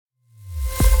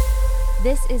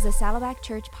This is a Saddleback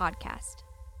Church podcast.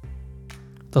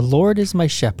 The Lord is my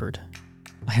shepherd.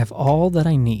 I have all that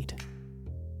I need.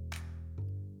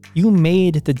 You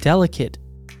made the delicate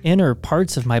inner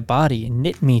parts of my body and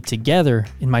knit me together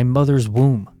in my mother's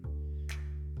womb.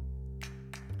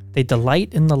 They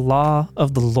delight in the law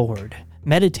of the Lord,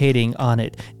 meditating on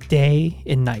it day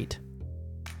and night.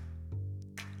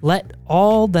 Let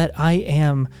all that I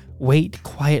am wait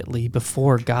quietly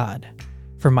before God,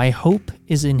 for my hope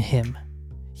is in Him.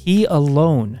 He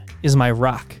alone is my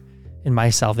rock and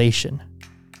my salvation.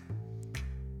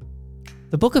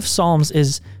 The book of Psalms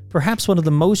is perhaps one of the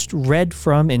most read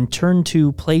from and turned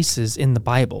to places in the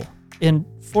Bible, and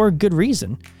for a good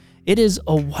reason. It is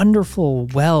a wonderful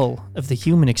well of the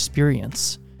human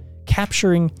experience,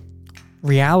 capturing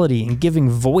reality and giving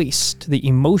voice to the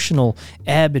emotional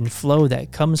ebb and flow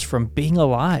that comes from being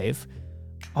alive,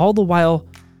 all the while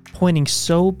pointing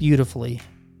so beautifully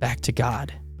back to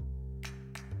God.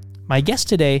 My guest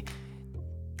today,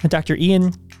 Dr.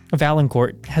 Ian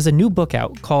Vaillancourt, has a new book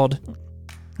out called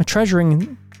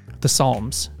Treasuring the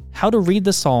Psalms: How to Read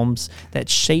the Psalms That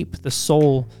Shape the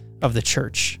Soul of the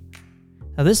Church.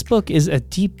 Now, this book is a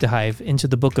deep dive into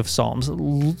the book of Psalms,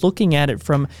 looking at it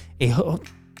from a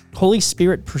Holy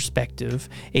Spirit perspective,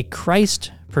 a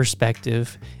Christ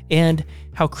perspective, and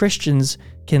how Christians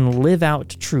can live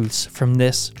out truths from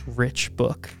this rich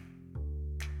book.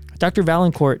 Dr.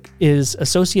 Vaillancourt is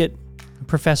Associate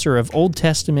Professor of Old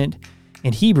Testament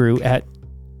and Hebrew at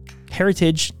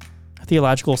Heritage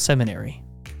Theological Seminary.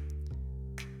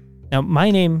 Now, my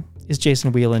name is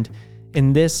Jason Wieland,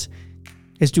 and this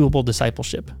is Doable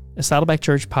Discipleship, a Saddleback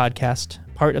Church podcast,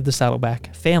 part of the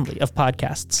Saddleback family of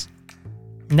podcasts.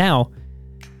 Now,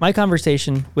 my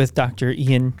conversation with Dr.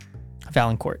 Ian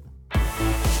Vaillancourt.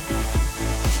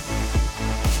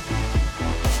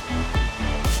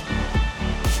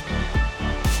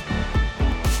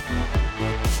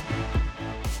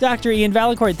 Dr. Ian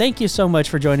Vaillancourt, thank you so much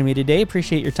for joining me today.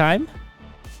 Appreciate your time.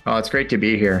 Oh, it's great to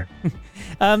be here.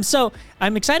 So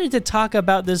I'm excited to talk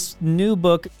about this new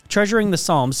book, Treasuring the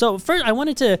Psalms. So first, I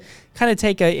wanted to kind of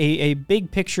take a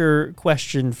big picture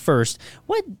question first.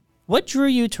 What drew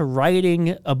you to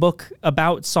writing a book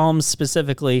about Psalms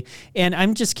specifically? And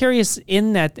I'm just curious,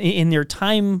 in your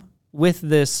time with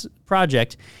this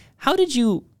project, how did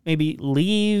you maybe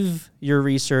leave your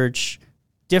research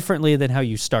differently than how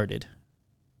you started?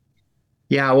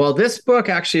 Yeah, well, this book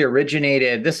actually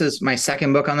originated, this is my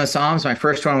second book on the Psalms. My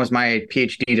first one was my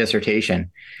PhD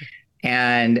dissertation.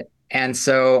 And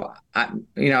so,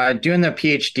 doing the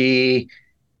PhD,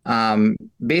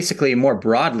 basically more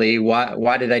broadly,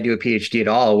 why did I do a PhD at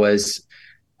all was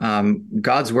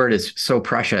God's word is so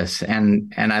precious.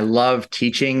 And I love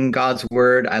teaching God's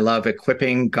word. I love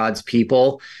equipping God's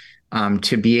people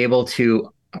to be able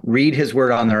to read his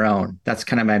word on their own. That's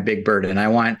kind of my big burden. I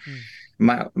want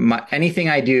my anything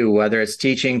I do, whether it's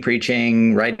teaching,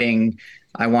 preaching, writing,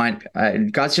 I want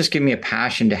God's just given me a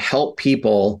passion to help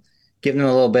people, give them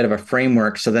a little bit of a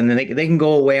framework, so then they can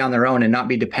go away on their own and not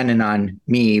be dependent on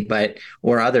me,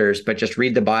 or others, but just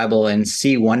read the Bible and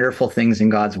see wonderful things in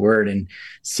God's word and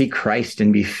see Christ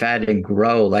and be fed and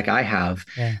grow like I have.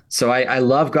 Yeah. So I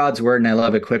love God's word and I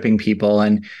love equipping people.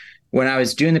 And when I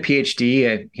was doing the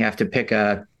PhD, you have to pick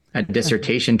a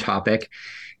dissertation topic,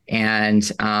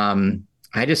 and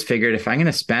I just figured if I'm going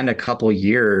to spend a couple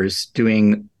years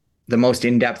doing the most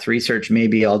in-depth research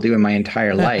maybe I'll do in my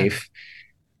entire life,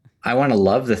 I want to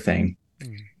love the thing.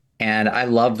 And I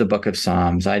love the book of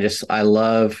Psalms. I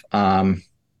love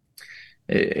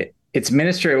it's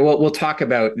ministered. We'll talk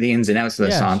about the ins and outs of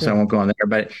the Psalms, so I won't go on there,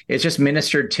 but it's just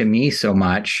ministered to me so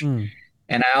much.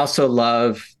 And I also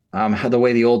love how the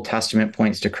way the Old Testament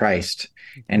points to Christ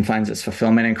and finds its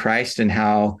fulfillment in Christ, and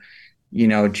how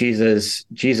Jesus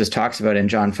talks about in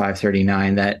John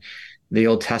 5:39 that the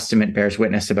Old Testament bears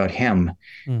witness about him.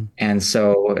 And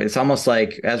so it's almost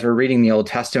like as we're reading the Old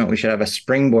Testament, we should have a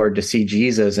springboard to see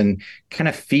Jesus and kind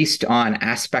of feast on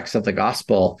aspects of the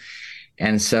gospel.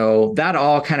 And so that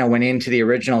all kind of went into the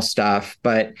original stuff.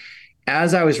 But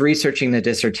as I was researching the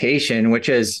dissertation, which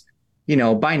is,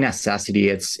 by necessity,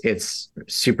 it's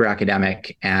super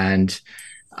academic and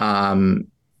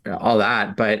all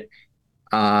that. But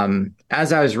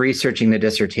as I was researching the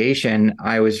dissertation,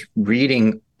 I was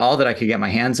reading all that I could get my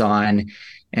hands on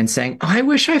and saying, I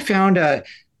wish I found a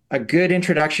good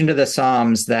introduction to the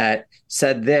Psalms that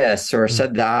said this or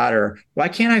said that, or why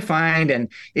can't I find? And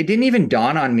it didn't even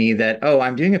dawn on me that,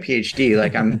 I'm doing a PhD,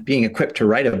 like I'm being equipped to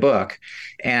write a book.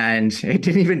 And it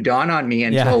didn't even dawn on me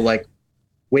until like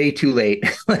way too late.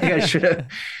 Like I should have.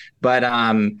 But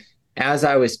as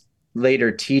I was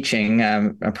later teaching,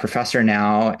 I'm a professor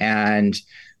now, and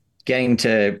getting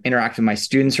to interact with my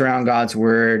students around God's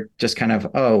word, just kind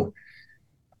of,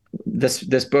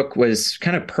 this book was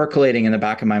kind of percolating in the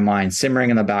back of my mind, simmering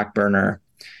in the back burner.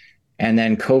 And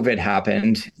then COVID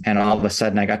happened, and all of a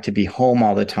sudden I got to be home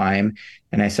all the time.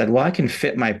 And I said, well, I can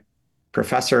fit my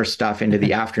professor stuff into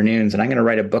the afternoons, and I'm going to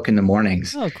write a book in the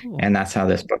mornings. Oh, cool. And that's how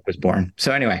this book was born.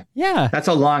 So anyway, yeah, that's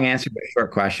a long answer to a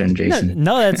short question, Jason.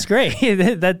 No, that's great.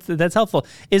 that's helpful.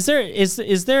 Is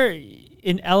there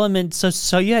an element?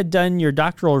 So you had done your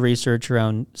doctoral research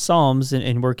around Psalms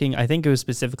and working. I think it was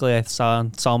specifically I saw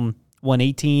Psalm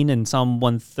 118 and Psalm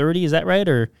 130. Is that right?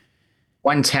 Or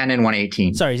 110 and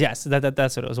 118. Sorry, yes,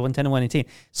 that's what it was. 110 and 118.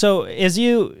 So as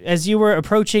you were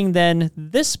approaching then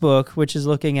this book, which is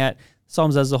looking at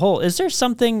Psalms as a whole, is there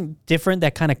something different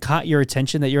that kind of caught your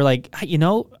attention that you're like,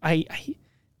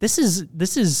 this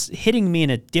is hitting me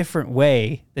in a different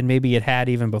way than maybe it had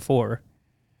even before?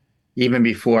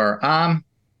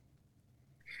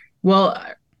 Well,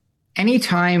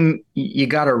 anytime you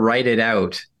got to write it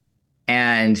out,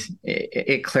 and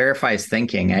it clarifies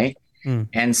thinking, eh?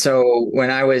 And so when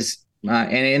I was,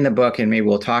 and in the book, and maybe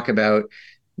we'll talk about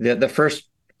the first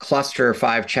cluster of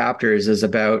 5 chapters is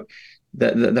about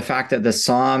the fact that the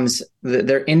Psalms,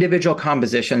 they're individual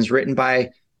compositions written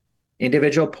by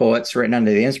individual poets, written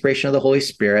under the inspiration of the Holy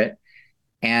Spirit,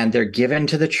 and they're given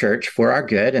to the church for our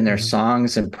good, and they're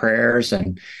songs and prayers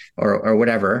and or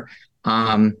whatever.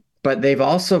 But they've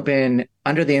also been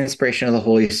under the inspiration of the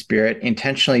Holy Spirit,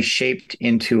 intentionally shaped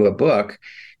into a book,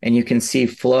 and you can see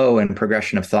flow and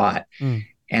progression of thought.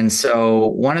 And so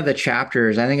one of the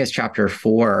chapters, I think it's chapter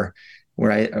 4,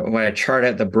 where I chart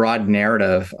out the broad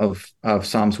narrative of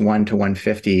Psalms 1 to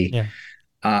 150.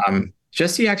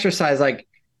 Just the exercise, like,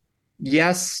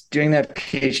 yes, doing that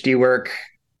PhD work,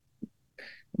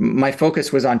 my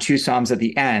focus was on 2 Psalms at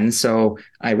the end. So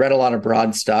I read a lot of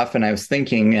broad stuff and I was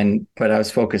thinking, but I was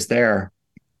focused there.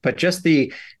 But just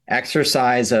the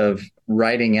exercise of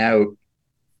writing out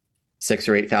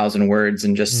 6,000 or 8,000 words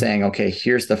and just saying, okay,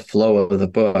 here's the flow of the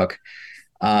book.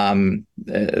 That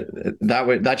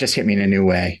just hit me in a new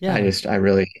way.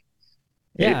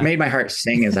 It made my heart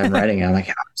sing as I'm writing it. I'm like,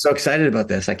 I'm so excited about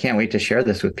this. I can't wait to share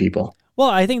this with people. Well,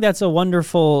 I think that's a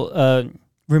wonderful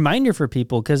reminder for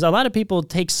people, because a lot of people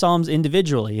take Psalms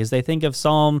individually as they think of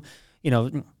Psalm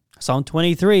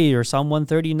 23 or Psalm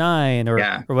 139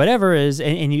 or whatever it is,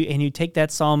 and you take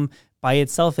that Psalm by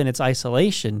itself in its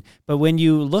isolation. But when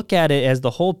you look at it as the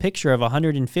whole picture of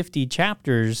 150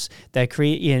 chapters that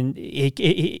create,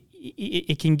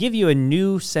 it can give you a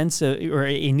new sense of, or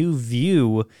a new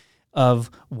view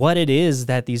of what it is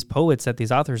that these poets, that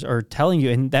these authors are telling you.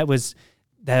 And that was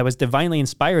divinely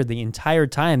inspired the entire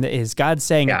time. That is God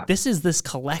saying, this is this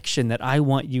collection that I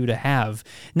want you to have.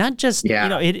 Not just,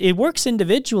 it works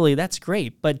individually, that's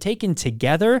great, but taken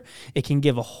together, it can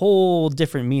give a whole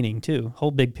different meaning too,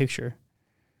 whole big picture.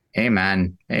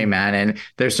 Amen. And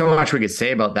there's so much we could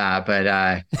say about that,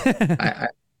 but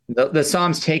the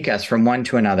Psalms take us from one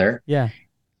to another. Yeah.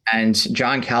 And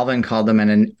John Calvin called them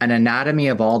an anatomy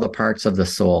of all the parts of the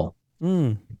soul.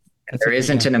 There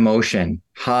isn't an emotion,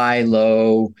 high,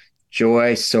 low,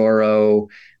 joy, sorrow,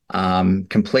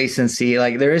 complacency.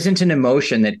 Like, there isn't an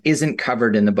emotion that isn't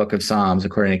covered in the book of Psalms,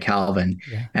 according to Calvin.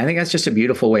 And I think that's just a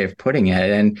beautiful way of putting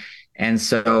it. And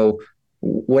so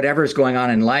whatever's going on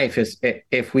in life is,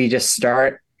 if we just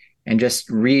start and just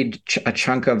read a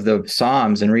chunk of the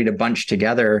Psalms and read a bunch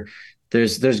together,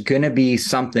 there's going to be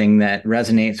something that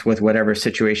resonates with whatever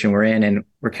situation we're in. And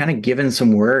we're kind of given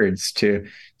some words to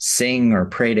sing or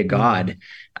pray to God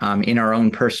in our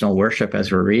own personal worship as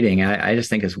we're reading. I just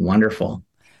think it's wonderful.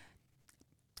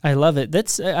 I love it.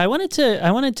 I wanted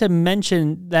to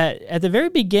mention that at the very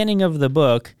beginning of the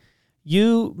book,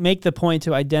 you make the point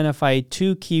to identify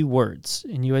 2 key words,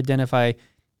 and you identify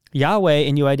Yahweh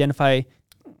and you identify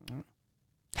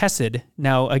Hesed.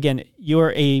 Now, again,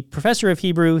 you're a professor of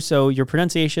Hebrew, so your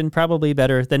pronunciation probably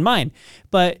better than mine.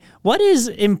 But what is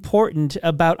important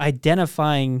about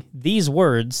identifying these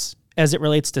words as it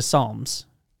relates to Psalms?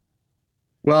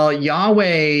 Well,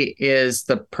 Yahweh is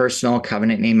the personal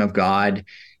covenant name of God.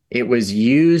 It was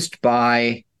used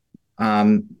by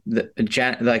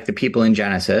the people in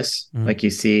Genesis. Like you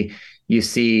see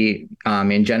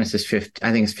in Genesis 15,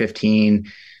 I think it's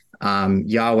 15.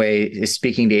 Yahweh is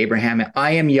speaking to Abraham.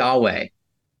 I am Yahweh,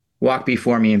 walk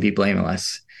before me and be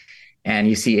blameless. And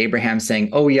you see Abraham saying,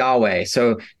 oh, Yahweh.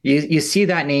 So you see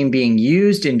that name being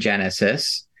used in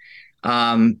Genesis.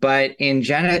 But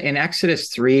in Exodus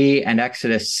 3 and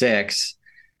Exodus 6,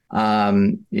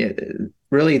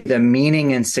 really the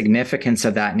meaning and significance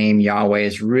of that name Yahweh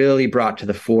is really brought to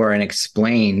the fore and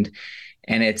explained.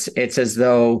 And it's as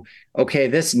though okay,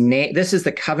 this is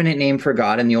the covenant name for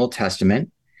God in the Old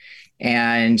Testament.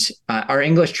 And our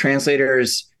English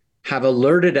translators have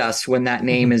alerted us when that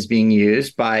name is being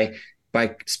used by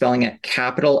spelling it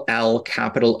capital L,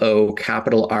 capital O,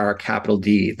 capital R, capital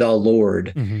D, the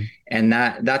Lord. And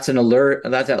that's an alert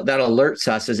that alerts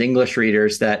us as English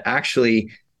readers that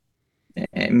actually,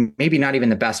 maybe not even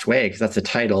the best way, because that's a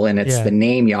title and it's the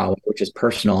name Yahweh, which is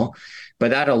personal,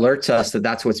 but that alerts us that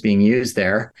that's what's being used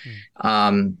there.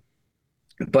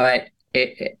 But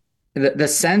the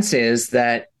sense is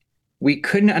that we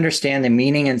couldn't understand the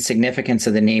meaning and significance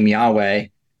of the name Yahweh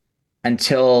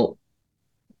until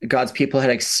God's people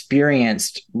had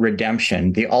experienced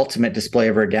redemption, the ultimate display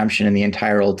of redemption in the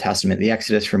entire Old Testament, the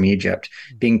Exodus from Egypt,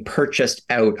 being purchased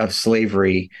out of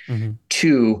slavery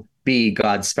to be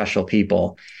God's special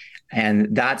people.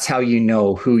 And that's how you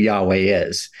know who Yahweh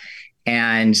is.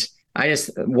 And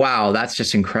wow, that's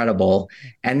just incredible.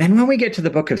 And then when we get to the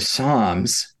book of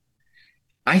Psalms,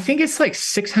 I think it's like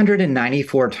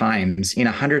 694 times in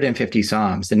 150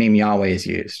 Psalms, the name Yahweh is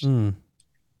used.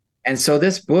 And so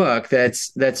this book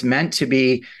that's meant to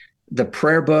be the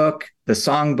prayer book, the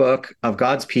song book of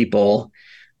God's people,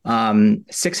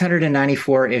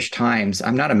 694-ish times.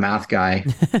 I'm not a math guy.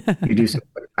 You do some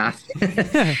math.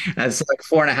 That's like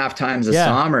 4.5 times a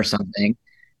psalm or something,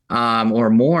 or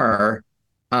more,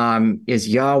 is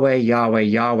Yahweh, Yahweh,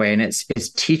 Yahweh. And it's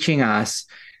teaching us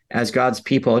as God's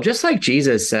people, just like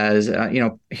Jesus says,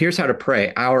 here's how to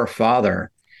pray, our Father.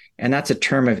 And that's a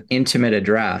term of intimate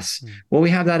address. Well, we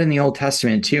have that in the Old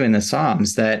Testament too, in the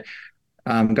Psalms, that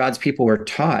God's people were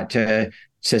taught to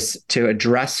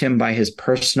address him by his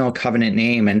personal covenant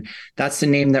name. And that's the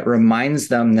name that reminds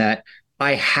them that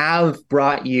I have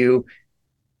brought you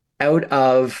out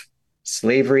of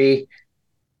slavery.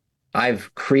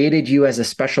 I've created you as a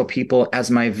special people, as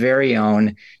my very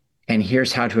own. And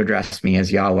here's how to address me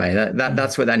as Yahweh.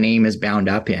 That's what that name is bound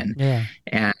up in. Yeah.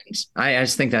 And I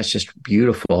just think that's just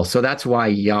beautiful. So that's why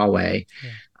Yahweh.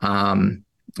 And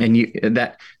it's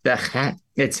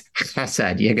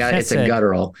chesed. It's a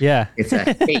guttural. Yeah. It's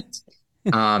a hate.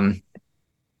 But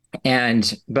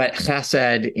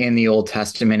chesed in the Old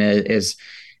Testament is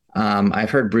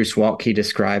I've heard Bruce Waltke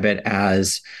describe it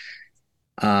as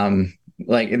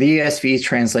like the ESV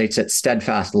translates it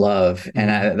steadfast love.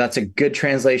 And that's a good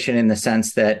translation in the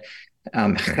sense that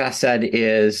chesed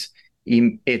is,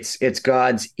 it's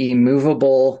God's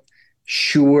immovable,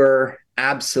 sure,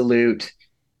 absolute,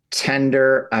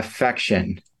 tender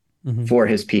affection for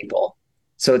his people.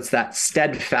 So it's that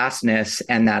steadfastness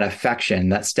and that affection,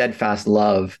 that steadfast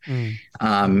love.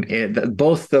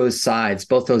 Both those sides,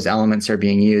 both those elements are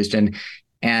being used.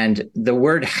 And the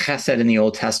word chesed in the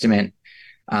Old Testament,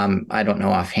 I don't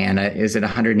know offhand, is it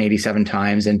 187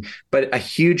 times? But a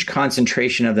huge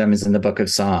concentration of them is in the book of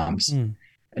Psalms,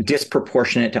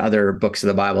 disproportionate to other books of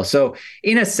the Bible. So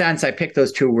in a sense, I picked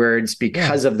those two words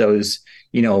because of those,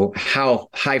 how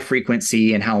high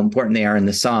frequency and how important they are in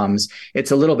the Psalms.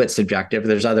 It's a little bit subjective.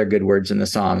 There's other good words in the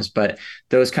Psalms, but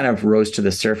those kind of rose to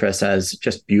the surface as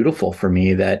just beautiful for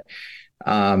me that,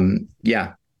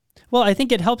 Well, I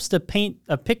think it helps to paint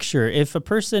a picture. If a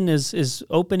person is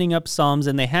opening up Psalms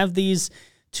and they have these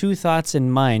two thoughts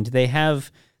in mind, they have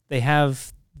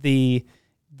the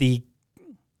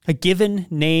a given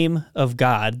name of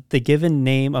God, the given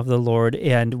name of the Lord,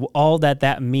 and all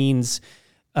that means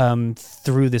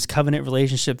through this covenant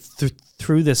relationship,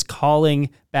 through this calling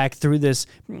back, through this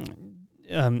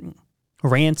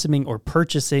ransoming or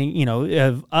purchasing,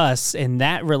 of us and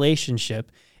that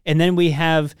relationship, and then we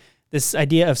have this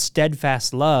idea of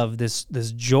steadfast love, this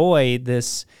joy,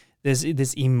 this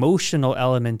emotional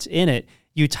element in it.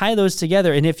 You tie those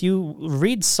together, and if you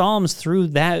read Psalms through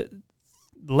that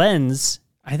lens,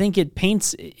 I think it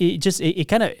paints it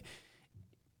kind of.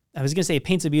 I was going to say it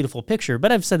paints a beautiful picture,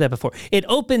 but I've said that before. It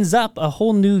opens up a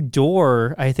whole new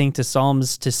door, I think, to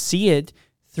Psalms to see it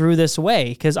through this way,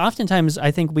 because oftentimes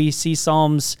I think we see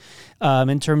Psalms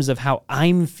in terms of how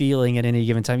I'm feeling at any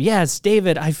given time. Yes,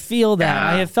 David, I feel that.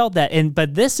 I have felt that.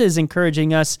 But this is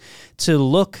encouraging us to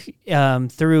look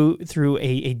through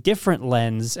a different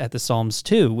lens at the Psalms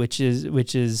too, which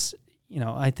is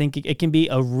I think it can be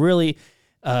a really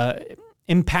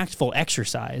impactful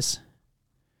exercise.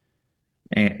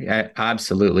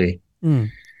 Absolutely.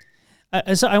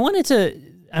 So I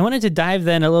wanted to dive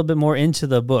then a little bit more into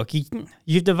the book.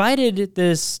 You've divided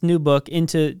this new book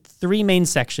into 3 main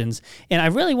sections, and I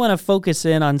really want to focus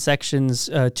in on sections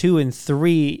 2 and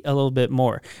 3 a little bit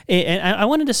more. And I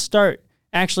wanted to start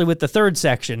actually with the 3rd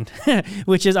section,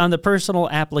 which is on the personal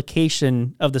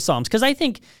application of the Psalms, because I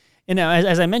think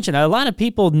As I mentioned, a lot of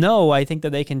people know, I think,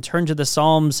 that they can turn to the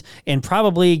Psalms and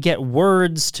probably get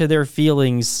words to their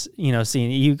feelings.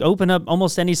 Seeing you open up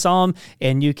almost any Psalm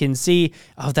and you can see,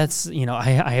 oh, that's, I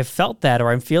have felt that,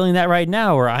 or I'm feeling that right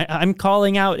now, or I'm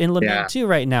calling out in lament too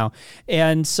right now.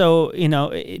 And so,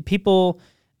 people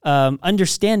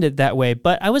understand it that way.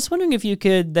 But I was wondering if you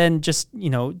could then just,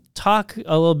 talk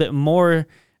a little bit more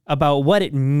about what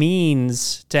it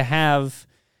means to have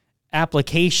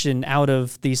application out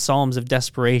of these Psalms of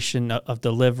desperation, of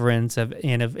deliverance,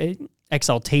 and of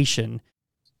exaltation.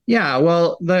 Yeah,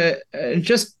 well,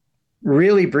 just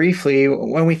really briefly,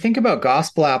 when we think about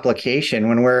gospel application,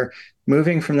 when we're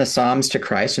moving from the Psalms to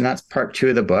Christ, and that's part 2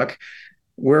 of the book,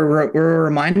 we're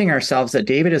reminding ourselves that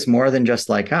David is more than just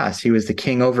like us. He was the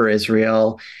king over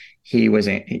Israel. He was,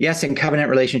 in covenant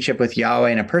relationship with Yahweh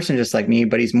and a person just like me,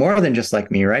 but he's more than just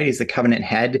like me, right? He's the covenant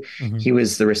head. Mm-hmm. He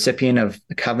was the recipient of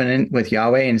the covenant with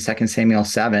Yahweh in 2 Samuel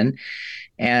 7.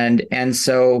 And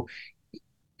so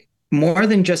more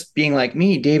than just being like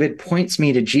me, David points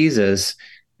me to Jesus.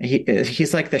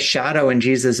 He's like the shadow and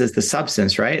Jesus is the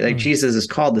substance, right? Like Jesus is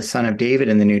called the Son of David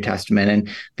in the New Testament and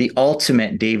the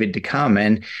ultimate David to come.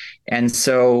 And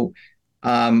so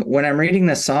when I'm reading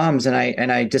the Psalms and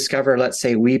I discover, let's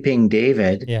say, weeping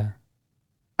David,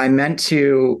 I meant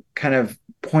to kind of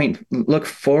look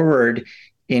forward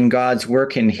in God's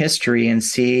work in history and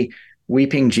see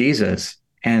weeping Jesus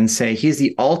and say he's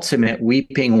the ultimate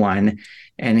weeping one.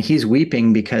 And he's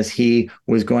weeping because he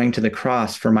was going to the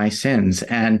cross for my sins.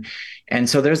 And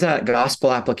so there's that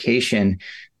gospel application,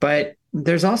 but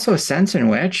there's also a sense in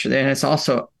which, and it's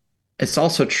also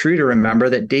true to remember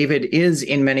that David is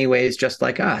in many ways just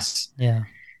like us. Yeah.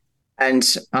 And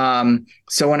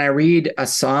so when I read a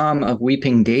psalm of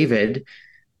weeping David,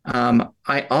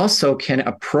 I also can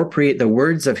appropriate the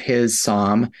words of his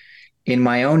psalm in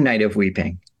my own night of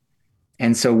weeping.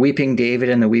 And so weeping David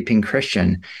and the weeping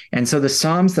Christian. And so the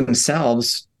Psalms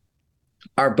themselves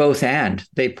are both and.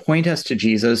 They point us to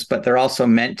Jesus, but they're also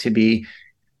meant to be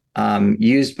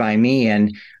used by me.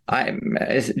 And I'm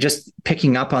just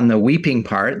picking up on the weeping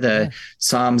part, the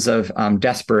Psalms of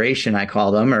desperation, I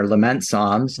call them, or lament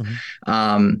Psalms.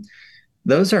 Mm-hmm.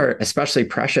 Those are especially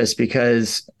precious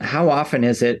because how often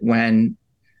is it when,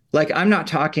 like, I'm not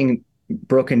talking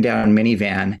broken down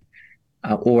minivan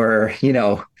or,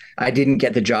 I didn't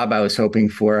get the job I was hoping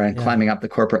for and climbing up the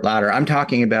corporate ladder. I'm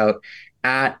talking about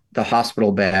at the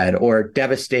hospital bed or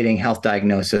devastating health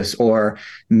diagnosis or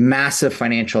massive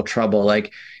financial trouble.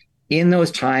 Like in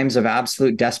those times of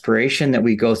absolute desperation that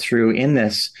we go through in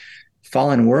this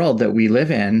fallen world that we live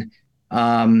in,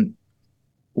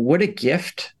 what a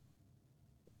gift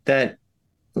that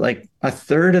like a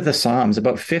third of the Psalms,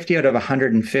 about 50 out of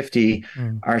 150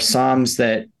 are Psalms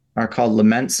that are called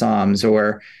lament Psalms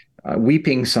or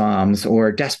weeping Psalms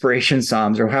or desperation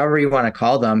Psalms or however you want to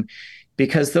call them,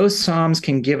 because those Psalms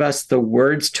can give us the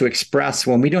words to express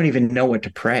when we don't even know what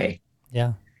to pray.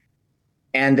 Yeah.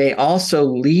 And they also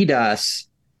lead us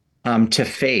to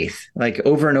faith. Like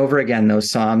over and over again,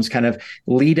 those Psalms kind of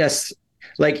lead us,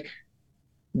 like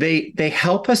they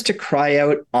help us to cry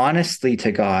out honestly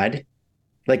to God.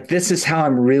 Like, this is how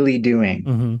I'm really doing.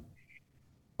 Mm-hmm.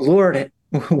 Lord,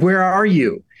 where are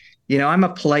you? I'm a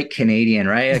polite Canadian,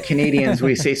 right? Canadians,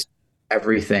 we say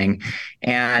everything.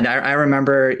 And I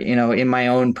remember, in my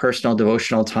own personal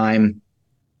devotional time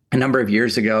a number of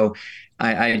years ago,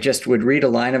 I just would read a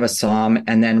line of a psalm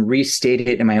and then restate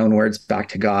it in my own words back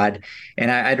to God. And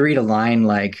I'd read a line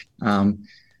like,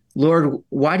 Lord,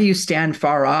 why do you stand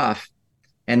far off?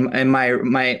 And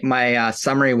my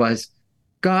summary was,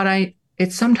 God,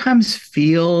 it sometimes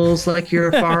feels like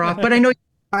you're far off, but I know you're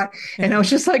not. And it was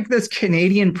just like this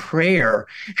Canadian prayer,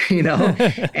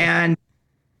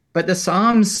 but the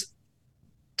Psalms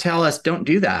tell us don't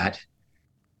do that.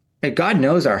 That God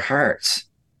knows our hearts.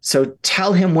 So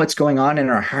tell him what's going on in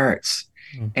our hearts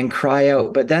and cry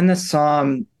out. But then the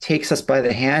Psalm takes us by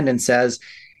the hand and says,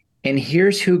 and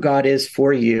here's who God is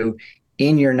for you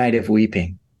in your night of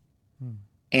weeping.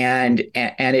 And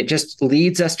it just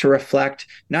leads us to reflect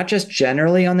not just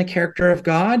generally on the character of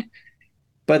God,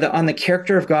 but on the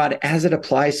character of God as it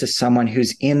applies to someone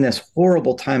who's in this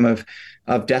horrible time of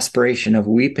desperation, of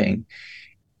weeping.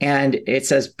 And it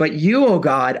says, but you, O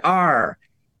God, are,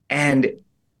 and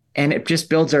it just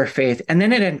builds our faith. And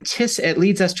then it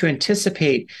leads us to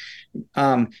anticipate,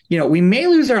 we may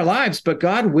lose our lives, but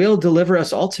God will deliver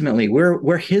us ultimately.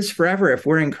 We're his forever if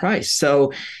we're in Christ.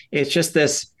 So it's just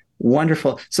this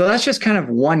wonderful. So that's just kind of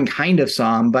one kind of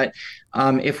psalm, but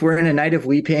if we're in a night of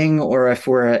weeping, or if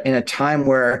we're in a time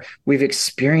where we've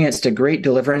experienced a great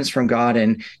deliverance from God,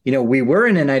 and we were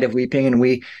in a night of weeping, and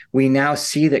we now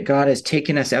see that God has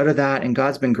taken us out of that, and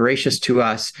God's been gracious to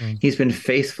us, He's been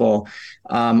faithful,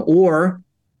 or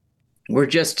we're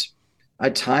just a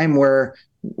time where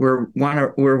we're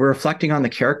reflecting on the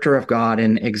character of God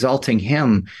and exalting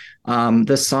Him.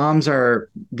 The Psalms are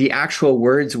the actual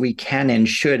words we can and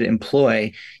should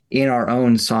employ in our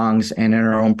own songs and in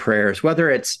our own prayers, whether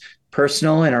it's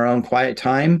personal in our own quiet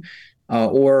time,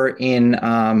 or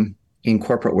in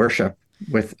corporate worship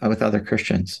with other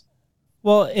Christians.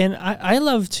 Well, and I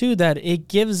love too that it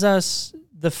gives us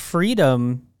the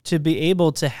freedom to be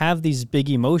able to have these big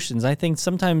emotions. I think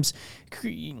sometimes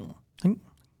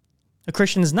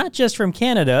Christians, not just from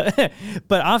Canada,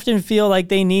 but often feel like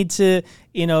they need to,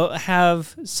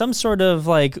 have some sort of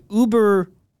like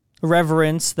uber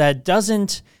reverence that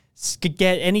doesn't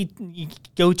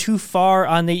go too far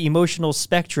on the emotional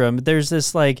spectrum. There's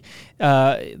this like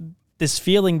this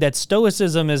feeling that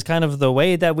stoicism is kind of the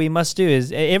way that we must do,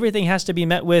 is everything has to be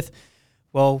met with,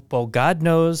 well, God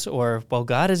knows, or well,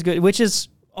 God is good, which is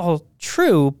all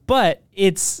true, but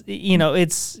it's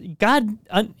God.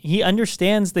 He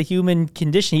understands the human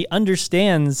condition. He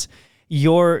understands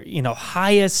your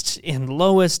highest and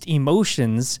lowest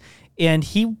emotions. And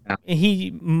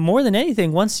he more than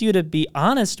anything wants you to be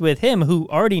honest with Him, who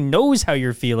already knows how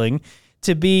you're feeling,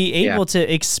 to be able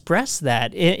to express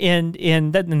that.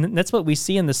 And that's what we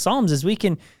see in the Psalms, is we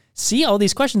can see all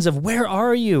these questions of, where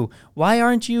are you? Why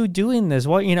aren't you doing this?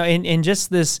 What, and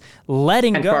just this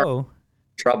letting go.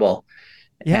 Trouble.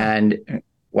 Yeah. And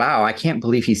wow, I can't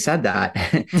believe he said that.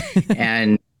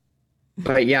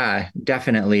 But yeah,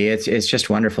 definitely. It's just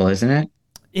wonderful, isn't it?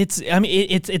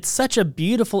 It's such a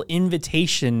beautiful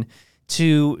invitation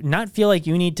to not feel like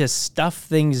you need to stuff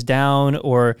things down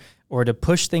or to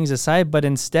push things aside, but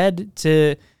instead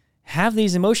to have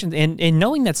these emotions, and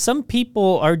knowing that some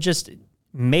people are just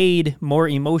made more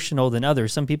emotional than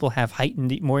others. Some people have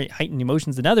more heightened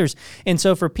emotions than others. And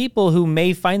so for people who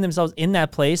may find themselves in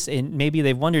that place, and maybe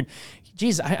they've wondered,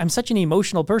 geez, I'm such an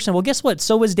emotional person. Well, guess what?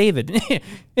 So was David.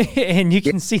 And you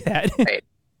can see that. Right.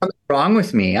 What's wrong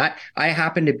with me? I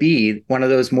happen to be one of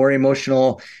those more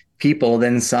emotional people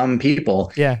than some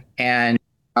people. Yeah. And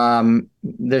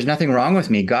there's nothing wrong with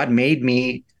me. God made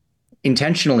me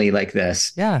intentionally like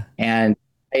this. Yeah. And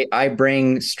I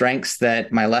bring strengths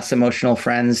that my less emotional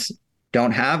friends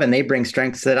don't have, and they bring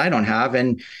strengths that I don't have.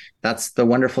 And that's the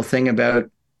wonderful thing about,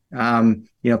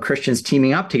 Christians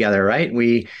teaming up together, right?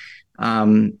 We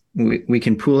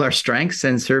can pool our strengths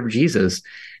and serve Jesus.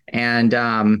 And,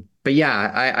 but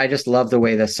yeah, I just love the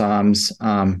way the Psalms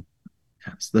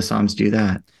do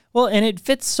that. Well, and it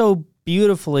fits so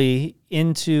beautifully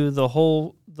into the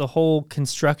whole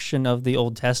construction of the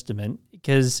Old Testament,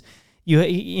 because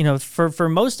for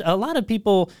a lot of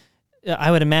people,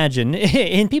 I would imagine,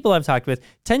 and people I've talked with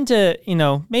tend to,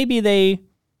 maybe they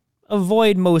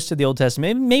avoid most of the Old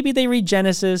Testament. Maybe they read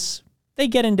Genesis, they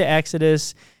get into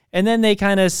Exodus, and then they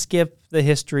kind of skip the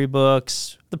history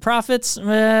books. The prophets,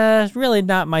 really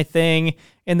not my thing,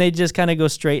 and they just kind of go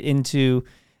straight into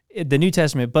the New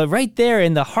Testament. But right there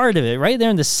in the heart of it, right there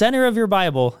in the center of your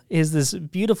Bible, is this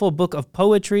beautiful book of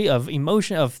poetry, of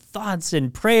emotion, of thoughts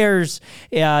and prayers.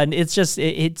 And it's just,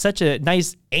 it's such a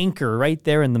nice anchor right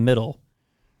there in the middle.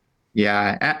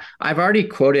 Yeah. I've already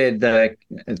quoted the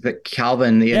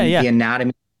Calvin, the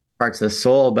anatomy parts of the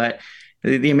soul, but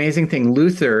the amazing thing,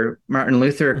 Martin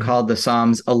Luther called the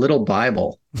Psalms a little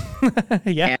Bible.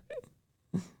 Yeah.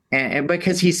 And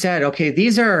because he said, okay,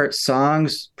 these are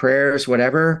songs, prayers,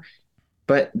 whatever,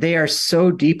 but they are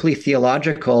so deeply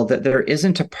theological that there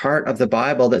isn't a part of the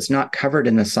Bible that's not covered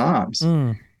in the Psalms.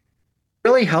 It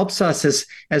really helps us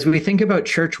as we think about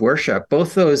church worship.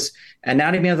 Both those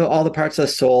anatomy of all the parts of the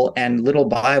soul and little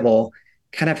Bible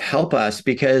kind of help us,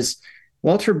 because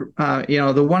Walter,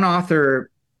 the one author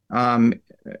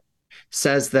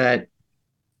says that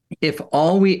if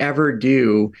all we ever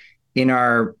do in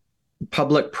our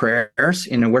public prayers,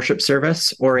 in a worship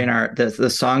service, or in the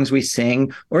songs we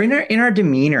sing, or in our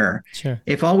demeanor, sure,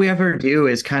 if all we ever do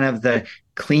is kind of the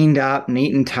cleaned up,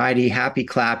 neat and tidy, happy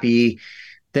clappy,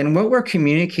 then what we're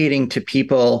communicating to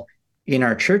people in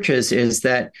our churches is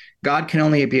that God can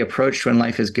only be approached when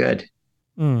life is good.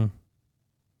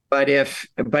 But if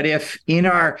in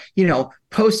our,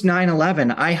 post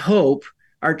 9/11, I hope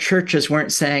our churches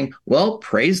weren't saying, well,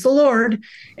 praise the Lord,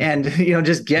 and,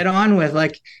 just get on with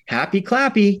like happy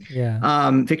clappy,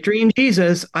 victory in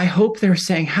Jesus. I hope they're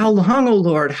saying, how long, oh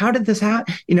Lord, how did this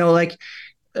happen?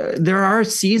 There are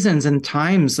seasons and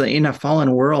times in a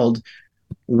fallen world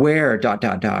where ...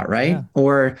 right? Yeah.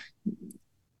 Or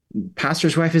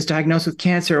pastor's wife is diagnosed with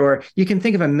cancer, or you can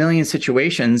think of a million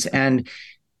situations. And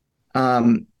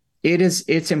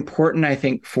it's important, I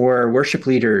think, for worship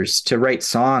leaders to write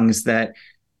songs that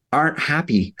aren't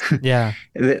happy. Yeah.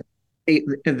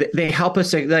 They help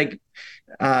us, like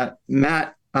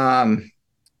Matt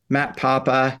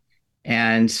Papa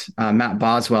and Matt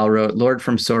Boswell wrote "Lord,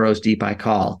 from Sorrow's Deep I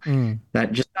Call."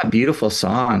 That beautiful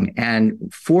song,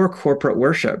 and for corporate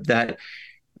worship, that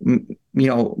when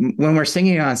we're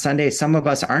singing on Sunday, some of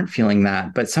us aren't feeling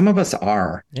that, but some of us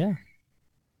are. Yeah.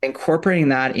 Incorporating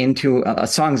that into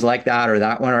songs like that, or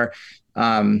that one, or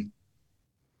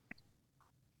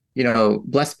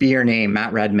 "Blessed Be Your Name,"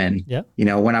 Matt Redman. Yeah.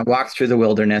 "When I walk through the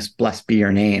wilderness, blessed be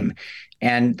your name."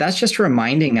 And that's just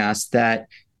reminding us that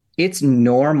it's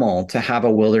normal to have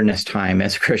a wilderness time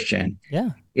as a Christian. Yeah.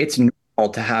 It's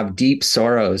normal to have deep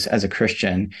sorrows as a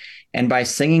Christian. And by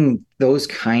singing those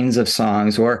kinds of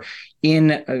songs, or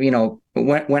when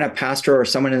a pastor or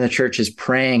someone in the church is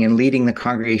praying and leading the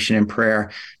congregation in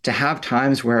prayer, to have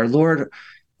times where, "Lord,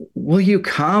 will you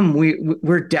come?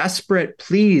 We're desperate,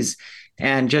 please."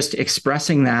 And just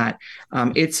expressing that,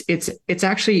 it's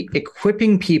actually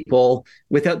equipping people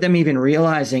without them even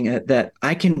realizing that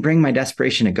I can bring my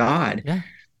desperation to God. Yeah.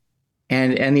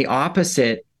 And the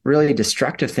opposite, really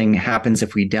destructive thing happens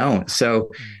if we don't. So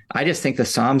I just think the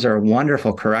Psalms are a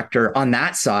wonderful corrector on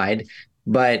that side,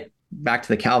 but back to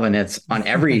the Calvin, it's on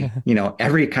every,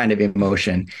 every kind of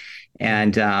emotion.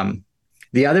 And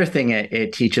the other thing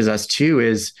it teaches us too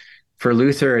is, for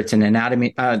Luther, it's an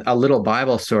anatomy, a little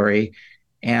Bible story.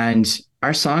 And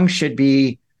our songs should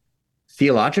be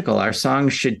theological. Our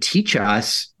songs should teach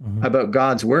us about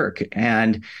God's work.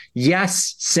 And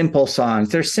yes, simple songs.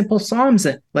 There's simple psalms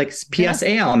like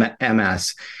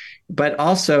PSALMS, but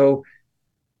also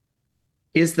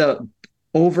is the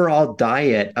overall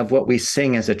diet of what we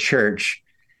sing as a church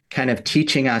kind of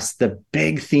teaching us the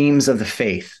big themes of the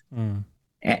faith,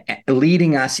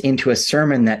 leading us into a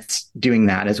sermon that's doing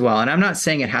that as well. And I'm not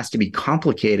saying it has to be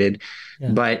complicated,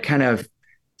 but kind of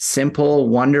simple,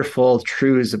 wonderful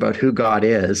truths about who God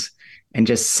is, and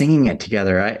just singing it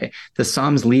together. The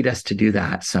Psalms lead us to do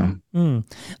that. So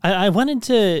I wanted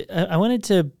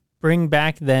to bring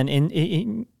back then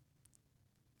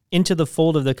into the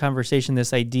fold of the conversation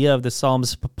this idea of the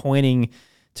Psalms pointing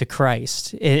to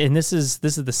Christ. And this is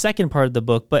the second part of the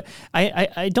book, but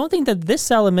I don't think that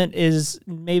this element is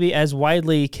maybe as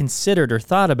widely considered or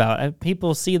thought about.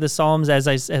 People see the Psalms, as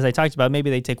I talked about, maybe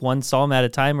they take one psalm at a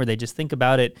time, or they just think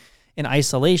about it in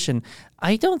isolation.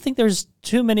 I don't think there's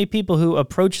too many people who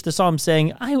approach the Psalm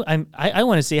saying, I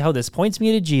want to see how this points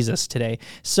me to Jesus today.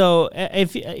 So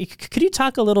could you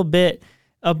talk a little bit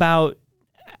about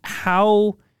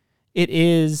how it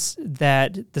is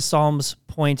that the Psalms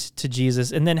point to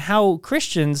Jesus, and then how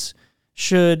Christians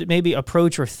should maybe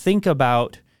approach or think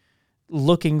about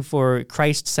looking for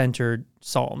Christ-centered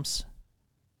Psalms?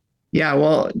 Yeah,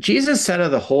 well, Jesus said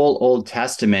of the whole Old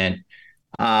Testament,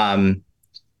 on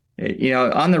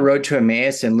the road to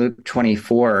Emmaus in Luke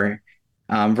 24,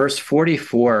 verse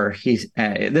 44,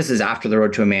 this is after the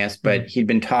road to Emmaus, but he'd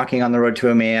been talking on the road to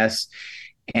Emmaus,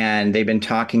 and they've been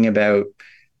talking about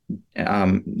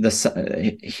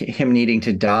him needing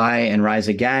to die and rise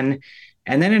again.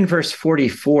 And then in verse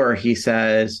 44, he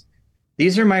says,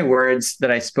 "These are my words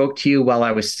that I spoke to you while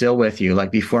I was still with you," like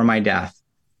before my death,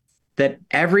 "that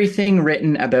everything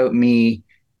written about me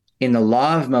in the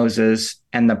law of Moses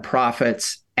and the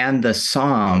prophets and the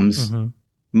Psalms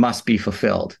must be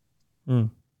fulfilled."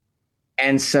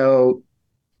 And so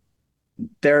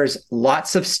there's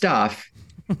lots of stuff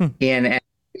in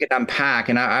we could unpack,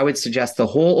 and I would suggest the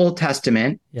whole Old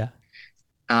Testament,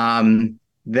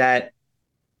 that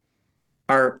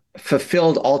are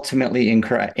fulfilled ultimately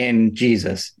in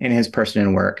Jesus, in his person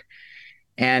and work.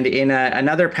 And in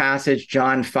another passage,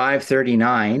 John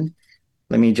 5:39,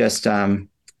 let me just,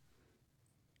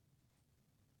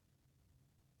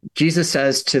 Jesus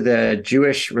says to the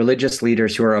Jewish religious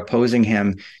leaders who are opposing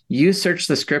him, "You search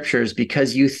the scriptures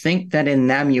because you think that in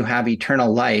them you have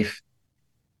eternal life.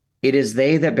 It is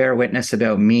they that bear witness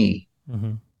about me."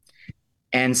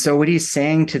 And so what he's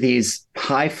saying to these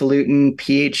highfalutin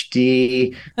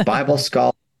PhD Bible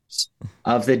scholars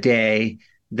of the day,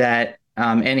 that,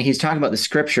 and he's talking about the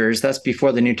scriptures, that's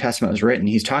before the New Testament was written.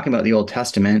 He's talking about the Old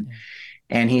Testament.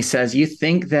 And he says, you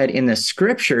think that in the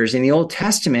scriptures, in the Old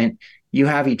Testament, you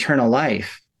have eternal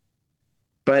life,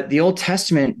 but the Old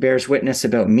Testament bears witness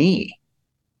about me.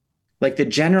 Like the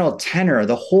general tenor,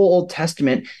 the whole Old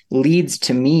Testament leads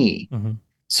to me.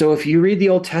 So if you read the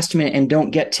Old Testament and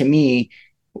don't get to me,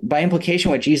 by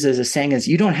implication, what Jesus is saying is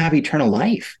you don't have eternal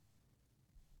life.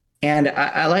 And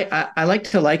I like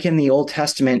to liken the Old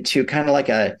Testament to kind of like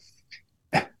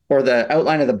or the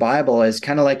outline of the Bible is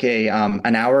kind of like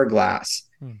an hourglass.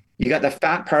 You got the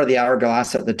fat part of the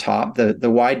hourglass at the top, the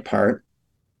wide part,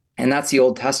 and that's the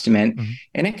Old Testament.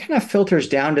 And it kind of filters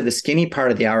down to the skinny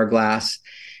part of the hourglass.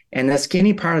 And the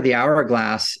skinny part of the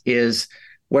hourglass is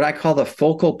what I call the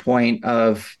focal point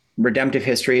of redemptive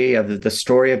history, of the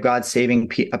story of God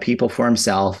saving a people for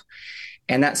himself.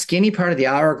 And that skinny part of the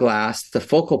hourglass, the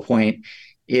focal point,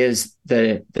 is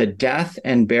the death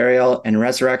and burial and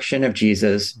resurrection of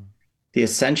Jesus, the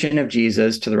ascension of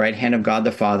Jesus to the right hand of God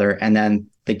the Father, and then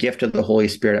the gift of the Holy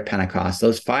Spirit at Pentecost.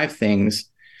 Those 5 things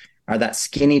are that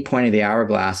skinny point of the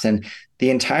hourglass. And the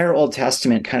entire Old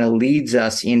Testament kind of leads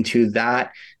us into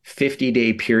that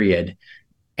 50-day period.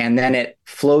 And then it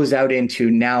flows out into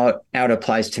now it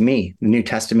applies to me, the New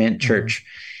Testament church.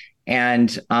 And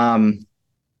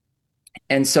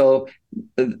so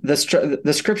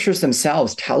the scriptures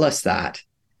themselves tell us that.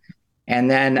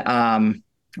 And then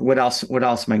what else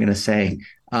am I going to say?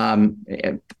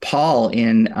 Paul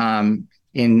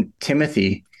in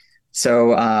Timothy.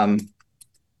 So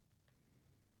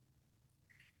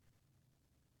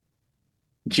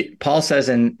Paul says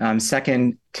in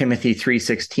 2 Timothy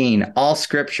 3:16, all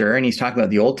scripture, and he's talking about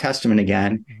the Old Testament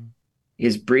again,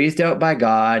 is breathed out by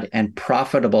God and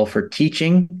profitable for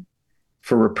teaching,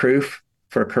 for reproof,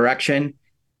 for correction,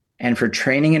 and for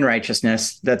training in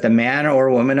righteousness, that the man or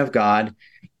woman of God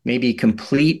may be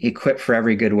complete, equipped for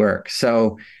every good work.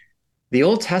 So the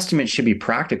Old Testament should be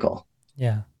practical.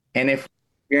 Yeah. And if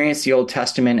we experience the Old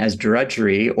Testament as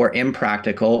drudgery or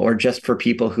impractical or just for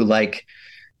people who like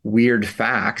weird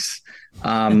facts,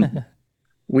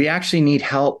 we actually need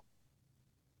help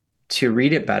to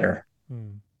read it better,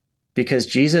 because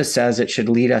Jesus says it should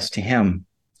lead us to him.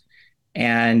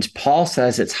 And Paul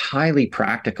says it's highly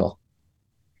practical.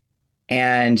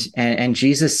 And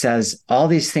Jesus says all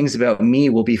these things about me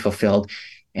will be fulfilled.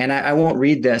 And I won't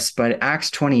read this, but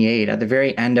Acts 28, at the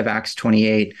very end of Acts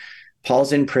 28,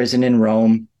 Paul's in prison in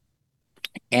Rome.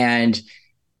 And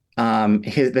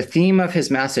the theme of his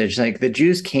message, like the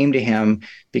Jews came to him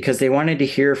because they wanted to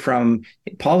hear from,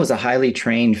 Paul was a highly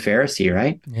trained Pharisee,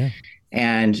 right? Yeah.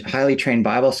 And highly trained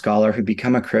Bible scholar who'd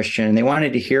become a Christian. And they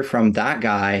wanted to hear from that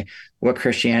guy what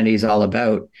Christianity is all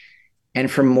about.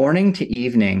 And from morning to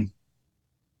evening,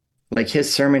 like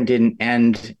his sermon didn't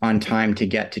end on time to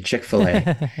get to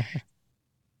Chick-fil-A,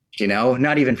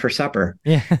 not even for supper.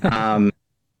 Yeah.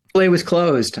 Chick-fil-A was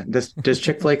closed. Does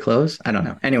Chick-fil-A close? I don't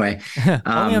know. Anyway.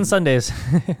 Only on Sundays.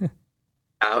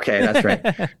 Okay, that's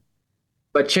right.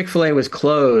 But Chick-fil-A was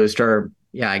closed, or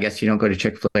I guess you don't go to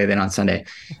Chick-fil-A then on Sunday.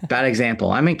 Bad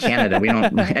example. I'm in Canada. We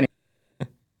don't.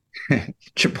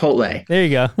 Chipotle. There you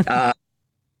go.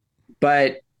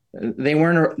 But they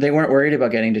weren't worried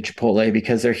about getting to Chipotle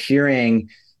because they're hearing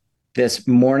this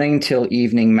morning till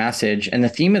evening message. And the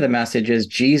theme of the message is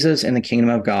Jesus in the kingdom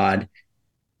of God.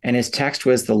 And his text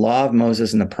was the law of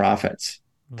Moses and the prophets,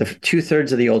 the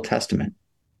 2/3 of the Old Testament.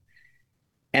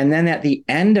 And then at the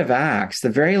end of Acts, the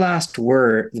very last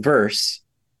verse,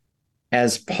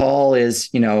 as Paul is,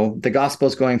 the gospel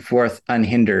is going forth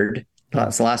unhindered.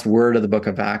 That's the last word of the book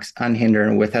of Acts, unhindered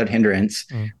and without hindrance,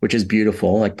 which is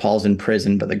beautiful. Like Paul's in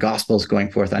prison, but the gospel is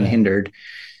going forth unhindered.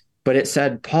 But it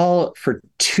said, Paul, for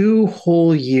 2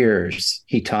 whole years,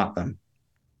 he taught them.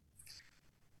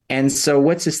 And so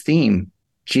what's his theme?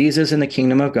 Jesus in the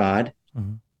kingdom of God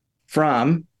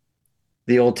from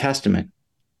the Old Testament.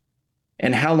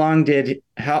 And how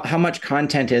much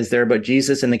content is there about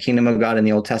Jesus in the kingdom of God in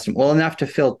the Old Testament? Well, enough to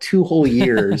fill 2 whole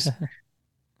years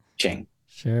teaching.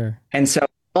 Sure. And so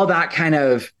all that kind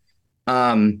of,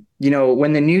 when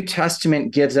the New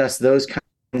Testament gives us those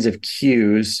kinds of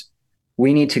cues,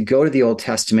 we need to go to the Old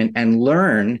Testament and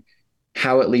learn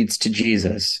how it leads to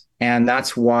Jesus. And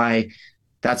that's why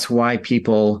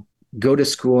people go to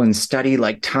school and study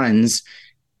like tons.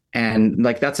 And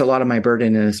like, that's a lot of my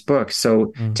burden in this book.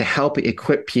 So to help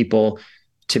equip people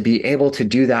to be able to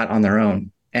do that on their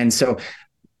own. And so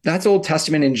that's Old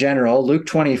Testament in general. Luke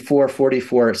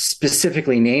 24:44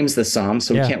 specifically names the Psalm,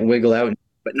 so we can't wiggle out,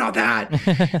 but not that.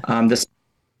 This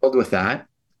filled with that.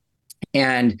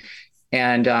 And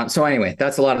so anyway,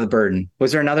 that's a lot of the burden.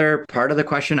 Was there another part of the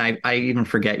question? I even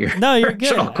forget your. No, you're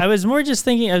good. I was more just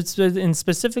thinking, and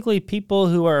specifically people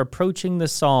who are approaching the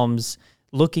Psalms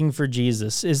looking for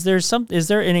Jesus. Is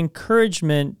there an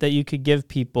encouragement that you could give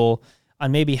people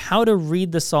on maybe how to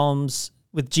read the Psalms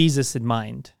with Jesus in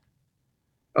mind?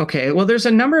 Okay, well, there's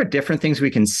a number of different things we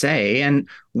can say. And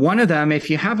one of them, if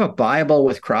you have a Bible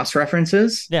with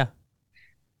cross-references,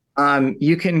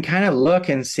 you can kind of look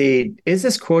and see, is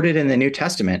this quoted in the New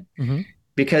Testament?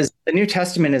 because the New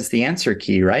Testament is the answer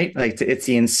key, right? Like it's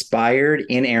the inspired,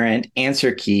 inerrant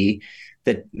answer key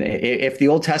that if the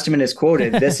Old Testament is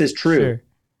quoted, this is true. Sure.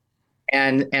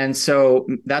 And so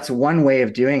that's one way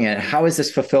of doing it. How is this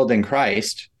fulfilled in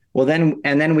Christ? Well,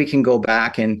 then we can go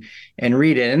back and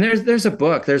read it. And there's a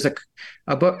book. There's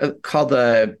a book called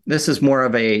this is more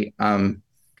of a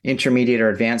intermediate or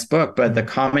advanced book, but the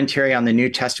Commentary on the New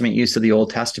Testament Use of the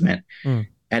Old Testament,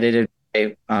 edited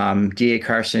by D.A.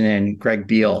 Carson and Greg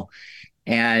Beale.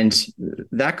 And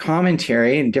that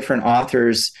commentary, and different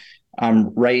authors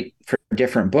write for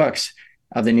different books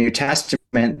of the New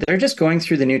Testament, they're just going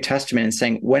through the New Testament and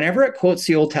saying, whenever it quotes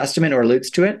the Old Testament or alludes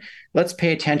to it, let's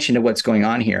pay attention to what's going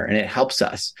on here. And it helps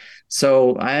us.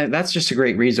 So that's just a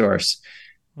great resource.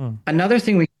 Another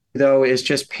thing we do, though, is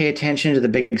just pay attention to the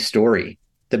big story,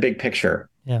 the big picture.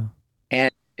 Yeah.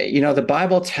 And, the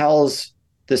Bible tells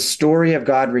the story of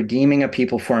God redeeming a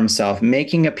people for himself,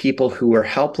 making a people who were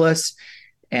helpless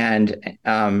and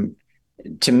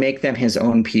to make them his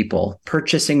own people,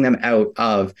 purchasing them out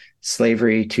of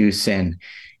slavery to sin.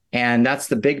 And that's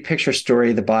the big picture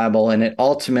story of the Bible. And the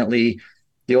Old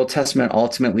Testament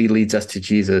ultimately leads us to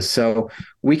Jesus. So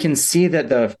we can see that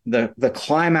the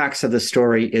climax of the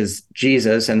story is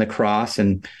Jesus and the cross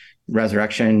and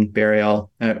resurrection,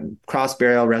 burial, cross,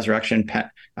 burial, resurrection,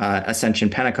 ascension,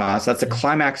 Pentecost. That's the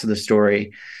climax of the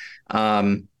story,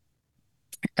 the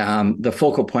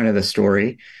focal point of the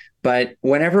story. But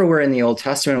whenever we're in the Old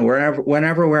Testament,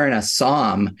 whenever we're in a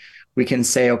psalm, we can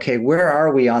say, okay, where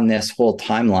are we on this whole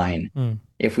timeline?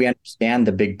 If we understand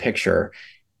the big picture.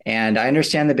 And I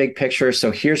understand the big picture,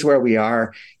 so here's where we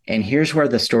are, and here's where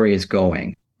the story is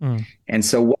going. And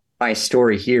so what my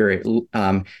story here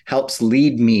helps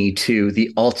lead me to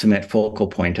the ultimate focal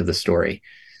point of the story.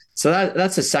 So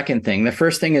that's the second thing. The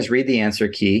first thing is read the answer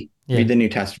key, read the New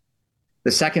Testament.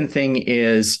 The second thing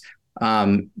is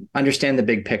understand the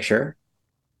big picture.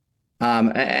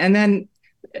 And then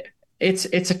it's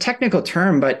a technical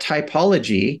term, but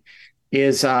typology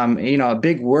is, a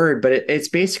big word, but it's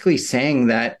basically saying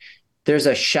that there's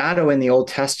a shadow in the Old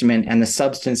Testament and the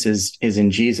substance is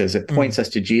in Jesus. It points us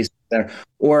to Jesus.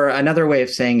 Or another way of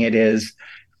saying it is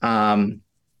the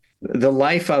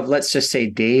life of, let's just say,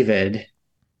 David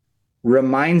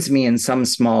reminds me in some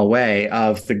small way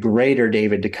of the greater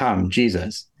David to come,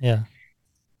 Jesus. Yeah.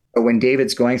 But when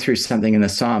David's going through something in the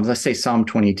Psalms, let's say Psalm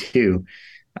 22,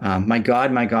 my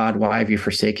God, why have you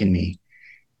forsaken me?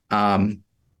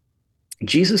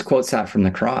 Jesus quotes that from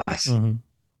the cross.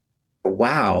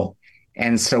 Wow.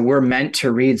 And so we're meant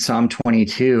to read Psalm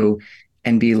 22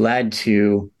 and be led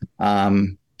to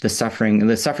the suffering.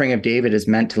 The suffering of David is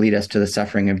meant to lead us to the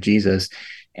suffering of Jesus.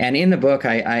 And in the book,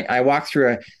 I walk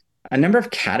through a number of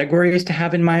categories to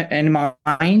have in my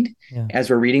mind as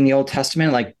we're reading the Old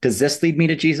Testament. Like, does this lead me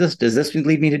to Jesus? Does this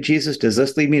lead me to Jesus? Does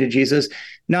this lead me to Jesus?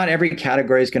 Not every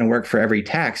category is going to work for every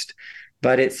text,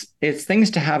 but it's things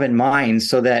to have in mind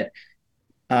so that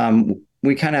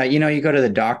we kind of, you go to the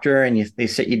doctor and they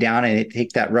sit you down and they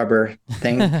take that rubber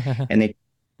thing and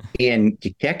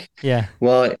you kick. Yeah.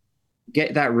 Well,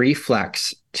 get that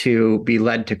reflex to be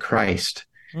led to Christ.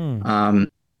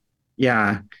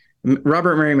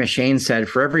 Robert Murray M'Cheyne said,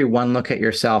 for every one look at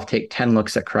yourself, take 10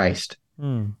 looks at Christ.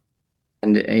 And,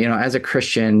 as a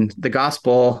Christian, the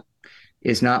gospel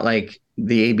is not like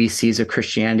the ABCs of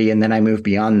Christianity, and then I move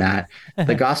beyond that.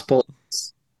 The gospel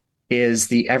is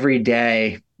the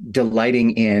everyday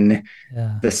delighting in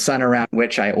the sun around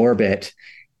which I orbit.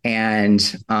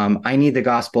 And I need the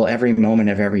gospel every moment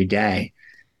of every day.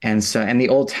 And the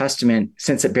Old Testament,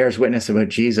 since it bears witness about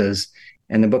Jesus,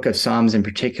 and the book of Psalms in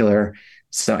particular.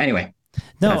 So anyway,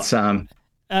 that's I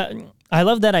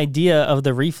love that idea of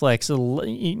the reflex,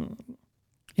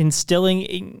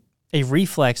 instilling a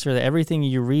reflex for everything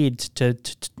you read to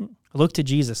look to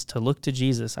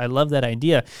Jesus, I love that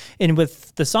idea. And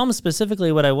with the Psalms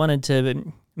specifically, what I wanted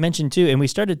to mention too, and we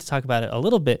started to talk about it a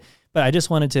little bit, but I just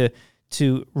wanted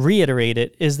to reiterate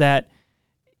it, is that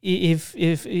if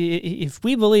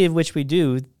we believe, which we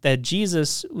do, that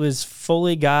Jesus was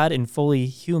fully God and fully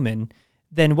human,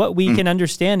 then what we can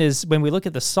understand is when we look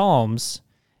at the Psalms,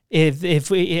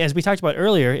 if we, as we talked about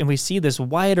earlier, and we see this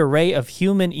wide array of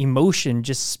human emotion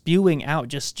just spewing out,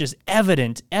 just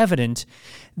evident,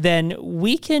 then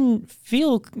we can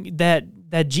feel that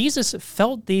Jesus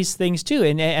felt these things too.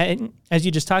 And as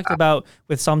you just talked about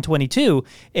with Psalm 22,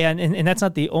 and that's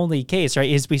not the only case, right?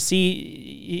 Is we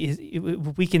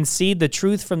can see the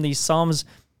truth from these Psalms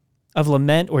of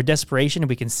lament or desperation, and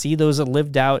we can see those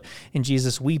lived out in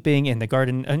Jesus weeping in the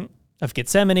Garden of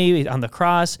Gethsemane, on the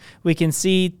cross. We can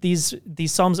see these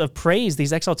psalms of praise,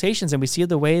 these exaltations, and we see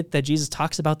the way that Jesus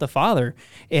talks about the Father.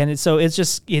 And so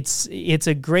it's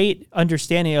a great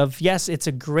understanding of, yes, it's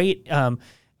a great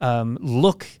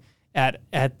look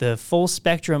at the full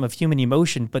spectrum of human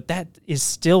emotion, but that is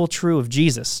still true of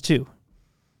Jesus too.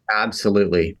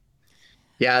 Absolutely.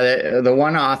 Yeah, the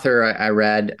one author I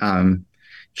read,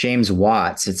 James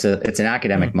Watts, it's an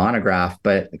academic monograph,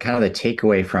 but kind of the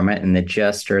takeaway from it and the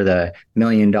gist, or the $1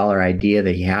 million idea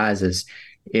that he has is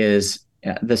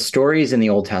the stories in the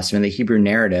Old Testament, the Hebrew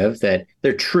narrative, that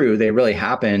they're true, they really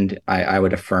happened, I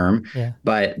would affirm,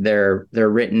 but they're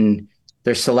written,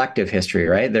 they're selective history,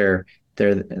 right? They're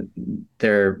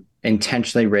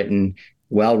intentionally written,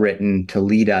 well written, to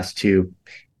lead us to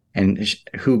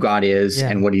who God is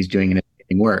and what he's doing in his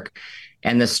work.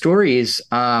 And the stories,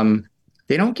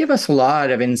 they don't give us a lot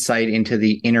of insight into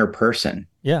the inner person.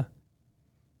 Yeah.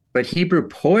 But Hebrew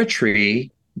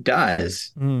poetry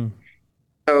does.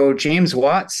 So James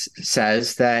Watts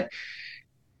says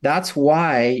that's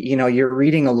why, you're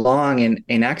reading along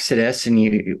in Exodus,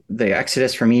 and the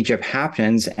Exodus from Egypt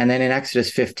happens. And then in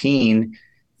Exodus 15,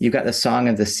 you've got the Song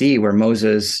of the Sea, where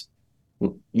Moses,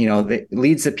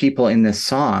 leads the people in this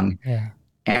song. Yeah.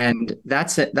 And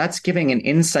that's giving an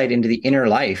insight into the inner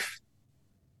life.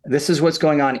 This is what's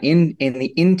going on in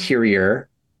the interior,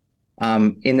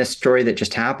 in the story that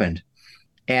just happened.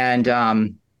 And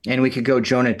we could go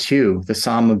Jonah 2, the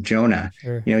Psalm of Jonah.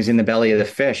 Sure. He's in the belly of the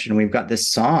fish, and we've got this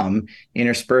psalm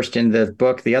interspersed in the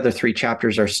book. The other 3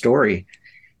 chapters are story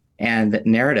and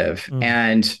narrative.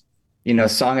 And,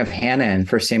 Song of Hannah in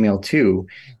 1 Samuel 2,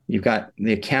 you've got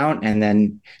the account, and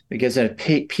then it gives a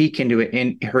peek into it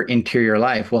in her interior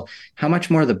life. Well, how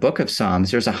much more of the book of Psalms?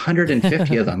 There's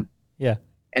 150 of them. Yeah.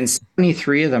 And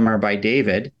 73 of them are by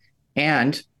David.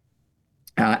 And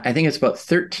I think it's about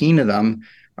 13 of them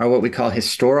are what we call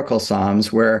historical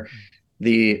Psalms, where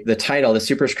the title, the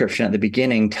superscription at the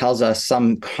beginning, tells us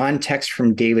some context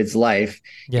from David's life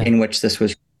in which this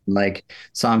was, like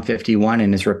Psalm 51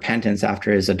 and his repentance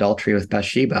after his adultery with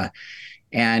Bathsheba.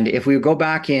 And if we go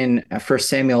back in 1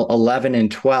 Samuel 11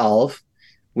 and 12,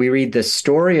 we read the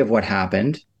story of what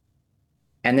happened.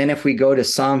 And then if we go to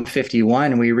Psalm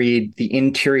 51, we read the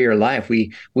interior life.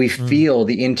 We feel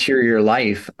the interior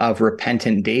life of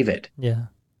repentant David. Yeah.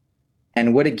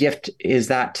 And what a gift is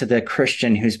that to the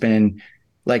Christian who's been,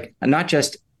 like, not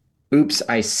just, oops,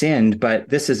 I sinned, but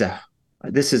this is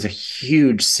a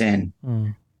huge sin.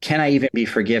 Can I even be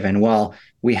forgiven? Well,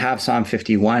 we have Psalm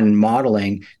 51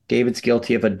 modeling David's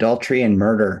guilty of adultery and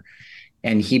murder,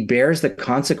 and he bears the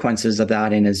consequences of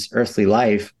that in his earthly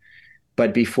life.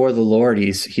 But before the Lord,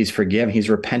 he's forgiven. He's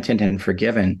repentant and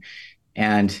forgiven.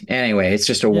 And anyway, it's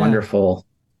just a wonderful,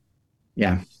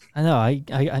 I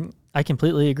know. I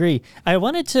completely agree. I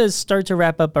wanted to start to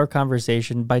wrap up our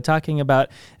conversation by talking about,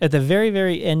 at the very,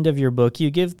 very end of your book, you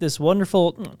give this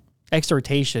wonderful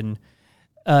exhortation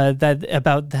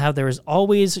about how there is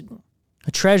always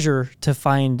a treasure to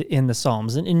find in the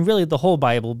Psalms, and really the whole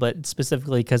Bible, but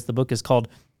specifically because the book is called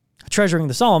Treasuring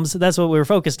the Psalms, that's what we were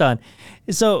focused on.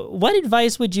 So what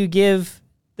advice would you give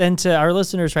then to our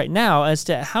listeners right now as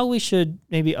to how we should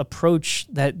maybe approach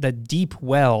that deep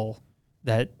well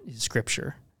that is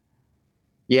Scripture?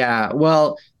 Yeah,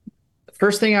 well,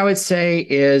 first thing I would say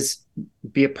is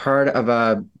be a part of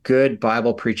a good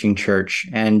Bible preaching church,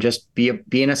 and just be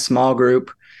in a small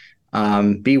group,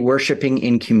 be worshiping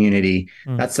in community.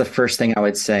 That's the first thing I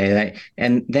would say.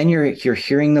 And then you're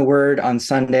hearing the word on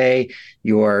Sunday,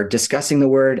 you're discussing the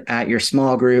word at your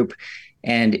small group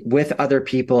and with other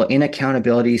people in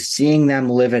accountability, seeing them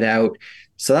live it out.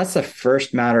 So that's the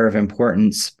first matter of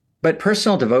importance. But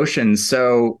personal devotions,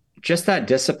 so just that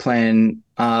discipline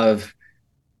of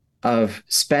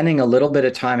spending a little bit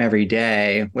of time every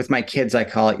day. With my kids, I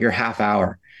call it your half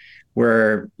hour,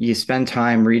 where you spend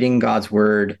time reading God's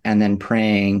word and then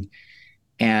praying.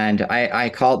 And I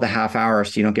call it the half hour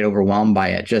so you don't get overwhelmed by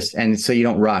it, and so you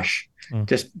don't rush.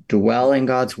 Just dwell in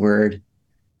God's word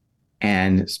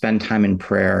and spend time in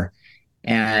prayer.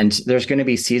 And there's going to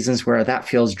be seasons where that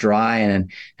feels dry,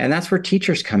 and that's where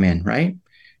teachers come in, right?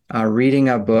 Reading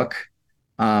a book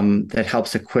that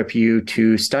helps equip you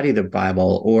to study the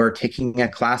Bible, or taking a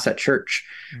class at church,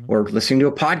 or listening to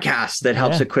a podcast that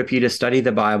helps equip you to study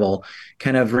the Bible,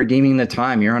 kind of redeeming the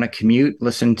time. You're on a commute,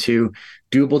 listen to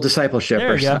Doable Discipleship,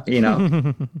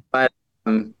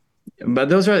 but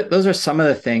those are some of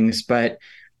the things. But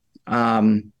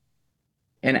and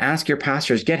ask your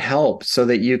pastors, get help so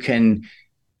that you can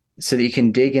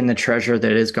dig in the treasure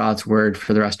that is God's word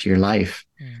for the rest of your life.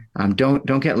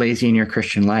 Don't get lazy in your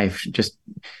Christian life. Just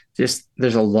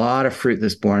there's a lot of fruit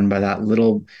that's born by that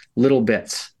little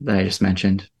bits that I just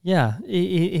mentioned. Yeah,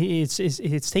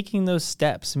 it's taking those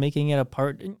steps, making it a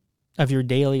part of your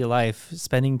daily life,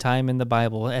 spending time in the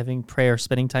Bible, having prayer,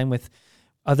 spending time with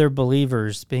other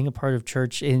believers, being a part of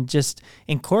church, and just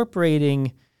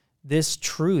incorporating this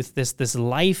truth, this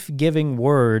life-giving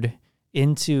word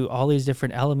into all these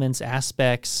different elements,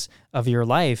 aspects of your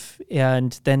life,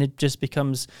 and then it just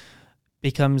becomes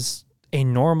a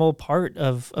normal part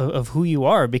of who you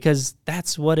are, because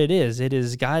that's what it is. It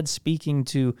is God speaking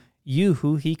to you,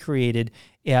 who he created,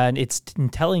 and it's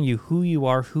telling you who you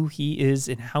are, who he is,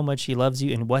 and how much he loves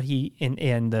you, and what he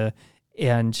and the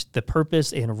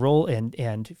purpose and role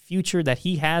and future that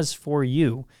he has for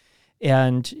you.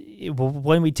 And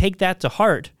when we take that to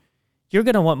heart, you're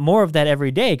going to want more of that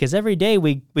every day, because every day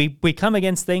we come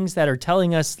against things that are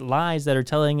telling us lies, that are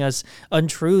telling us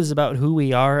untruths about who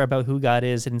we are, about who God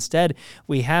is. And instead,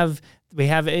 we have,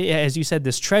 as you said,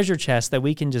 this treasure chest that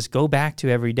we can just go back to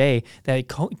every day, that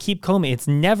keep combing. It's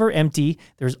never empty.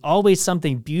 There's always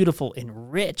something beautiful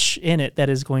and rich in it that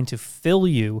is going to fill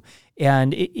you,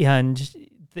 and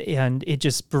it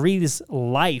just breathes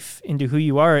life into who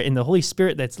you are, and the Holy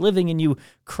Spirit that's living in you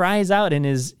cries out and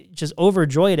is just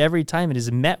overjoyed every time it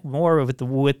is met more with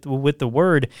the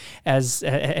word as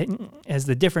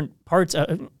the different parts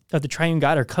of the triune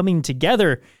God are coming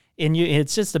together in you.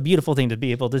 It's just a beautiful thing to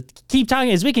be able to keep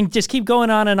talking, as we can just keep going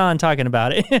on and on talking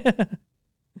about it.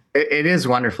 It is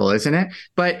wonderful, isn't it?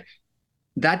 But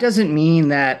that doesn't mean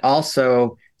that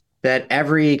also that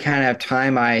every kind of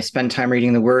time I spend time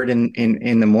reading the word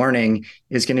in the morning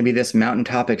is going to be this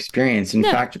mountaintop experience. In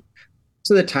fact,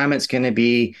 most of the time it's going to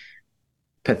be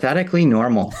pathetically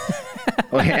normal.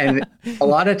 And a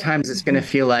lot of times it's going to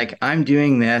feel like I'm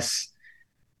doing this,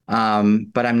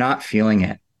 but I'm not feeling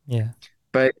it. Yeah.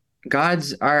 But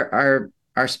our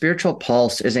spiritual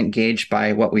pulse isn't gauged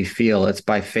by what we feel. It's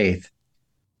by faith.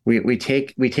 We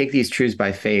take these truths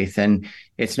by faith, and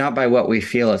it's not by what we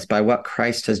feel, it's by what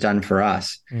Christ has done for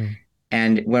us.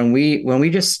 And when we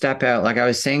just step out, like I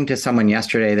was saying to someone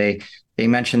yesterday, they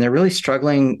mentioned they're really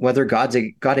struggling whether God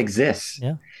exists.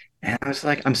 Yeah. And I was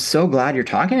like, I'm so glad you're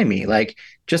talking to me. Like,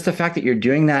 just the fact that you're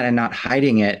doing that and not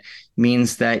hiding it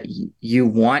means that you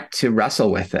want to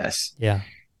wrestle with this. Yeah.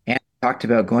 And I talked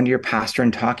about going to your pastor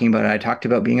and talking about it. I talked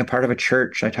about being a part of a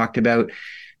church. I talked about,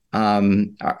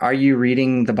 are you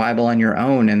reading the Bible on your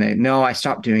own? And no, I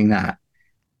stopped doing that.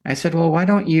 I said, well, why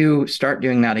don't you start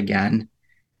doing that again?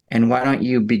 And why don't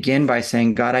you begin by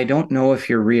saying, God, I don't know if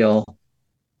you're real,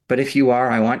 but if you are,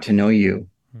 I want to know you.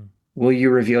 Will you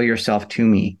reveal yourself to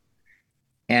me?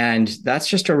 And that's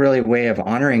just a really way of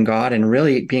honoring God and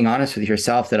really being honest with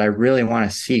yourself that I really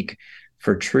want to seek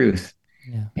for truth.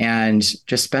 Yeah. And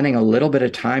just spending a little bit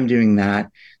of time doing that.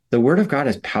 The word of God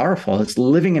is powerful. It's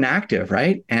living and active,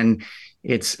 right? And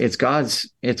it's God's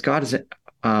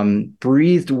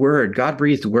breathed word. God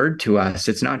breathed word to us.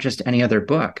 It's not just any other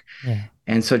book. Yeah.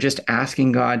 And so just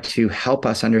asking God to help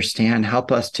us understand,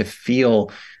 help us to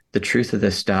feel the truth of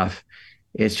this stuff.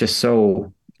 It's just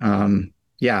so,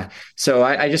 So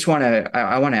I just want to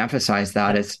emphasize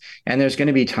that and there's going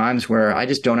to be times where I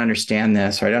just don't understand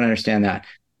this or I don't understand that.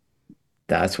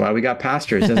 That's why we got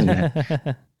pastors, isn't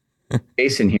it?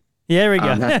 Jason here. Yeah, there we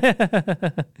go.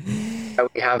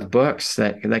 We have books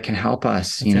that can help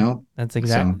us, That's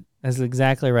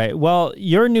exactly right. Well,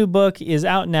 your new book is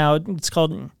out now. It's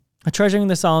called Treasuring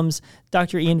the Psalms.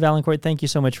 Dr. Ian Vaillancourt, thank you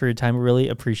so much for your time. Really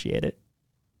appreciate it.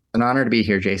 An honor to be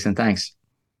here, Jason. Thanks.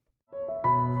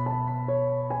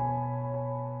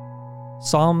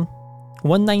 Psalm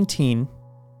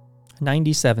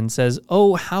 119:97 says,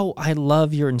 "Oh, how I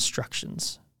love your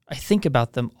instructions. I think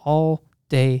about them all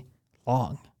day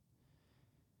long."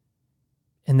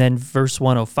 And then verse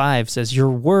 105 says,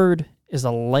 "Your word is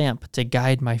a lamp to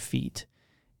guide my feet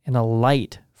and a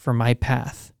light for my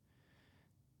path."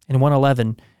 And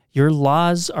 111, "Your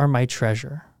laws are my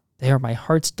treasure. They are my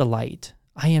heart's delight.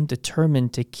 I am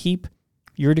determined to keep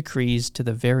your decrees to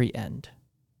the very end."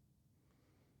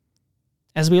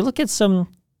 As we look at some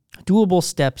doable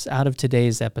steps out of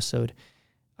today's episode,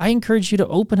 I encourage you to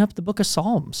open up the book of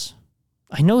Psalms.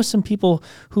 I know some people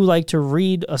who like to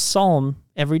read a psalm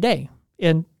every day,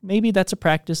 and maybe that's a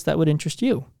practice that would interest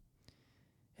you.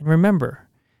 And remember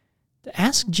to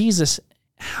ask Jesus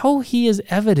how he is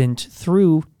evident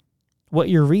through what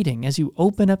you're reading. As you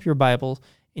open up your Bible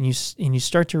and you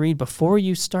start to read, before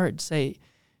you start, say,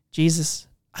 "Jesus,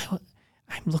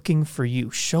 I'm looking for you.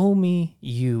 Show me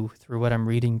you through what I'm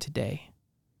reading today."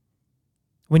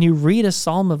 When you read a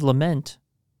psalm of lament,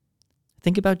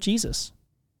 think about Jesus.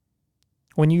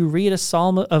 When you read a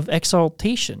psalm of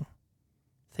exaltation,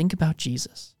 think about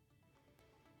Jesus.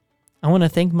 I want to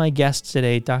thank my guest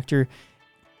today, Dr.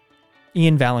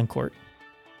 Ian Vaillancourt.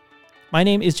 My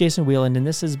name is Jason Wheeland, and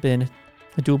this has been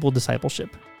A Doable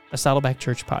Discipleship, a Saddleback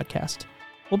Church podcast.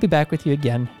 We'll be back with you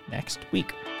again next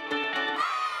week.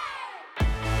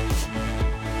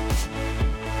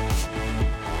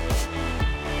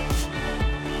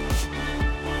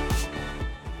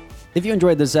 If you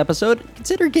enjoyed this episode,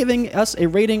 consider giving us a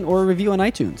rating or a review on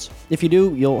iTunes. If you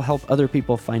do, you'll help other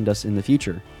people find us in the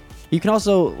future. You can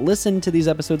also listen to these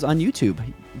episodes on YouTube.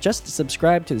 Just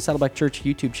subscribe to the Saddleback Church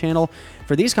YouTube channel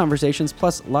for these conversations,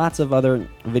 plus lots of other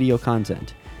video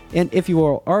content. And if you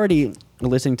are already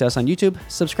listening to us on YouTube,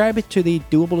 subscribe to the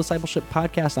Doable Discipleship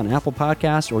podcast on Apple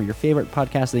Podcasts or your favorite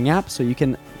podcasting app so you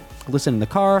can listen in the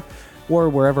car or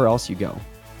wherever else you go.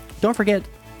 Don't forget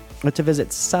to visit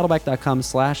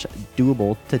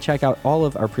saddleback.com/doable to check out all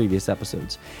of our previous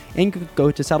episodes. And you can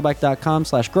go to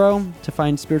saddleback.com/grow to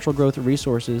find spiritual growth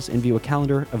resources and view a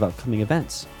calendar of upcoming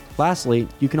events. Lastly,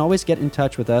 you can always get in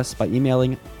touch with us by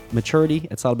emailing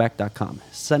maturity@saddleback.com.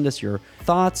 Send us your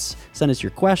thoughts, send us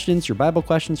your questions, your Bible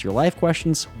questions, your life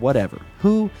questions, whatever.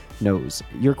 Who knows?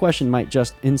 Your question might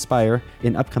just inspire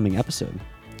an upcoming episode.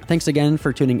 Thanks again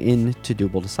for tuning in to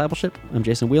Doable Discipleship. I'm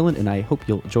Jason Wheeland, and I hope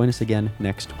you'll join us again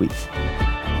next week.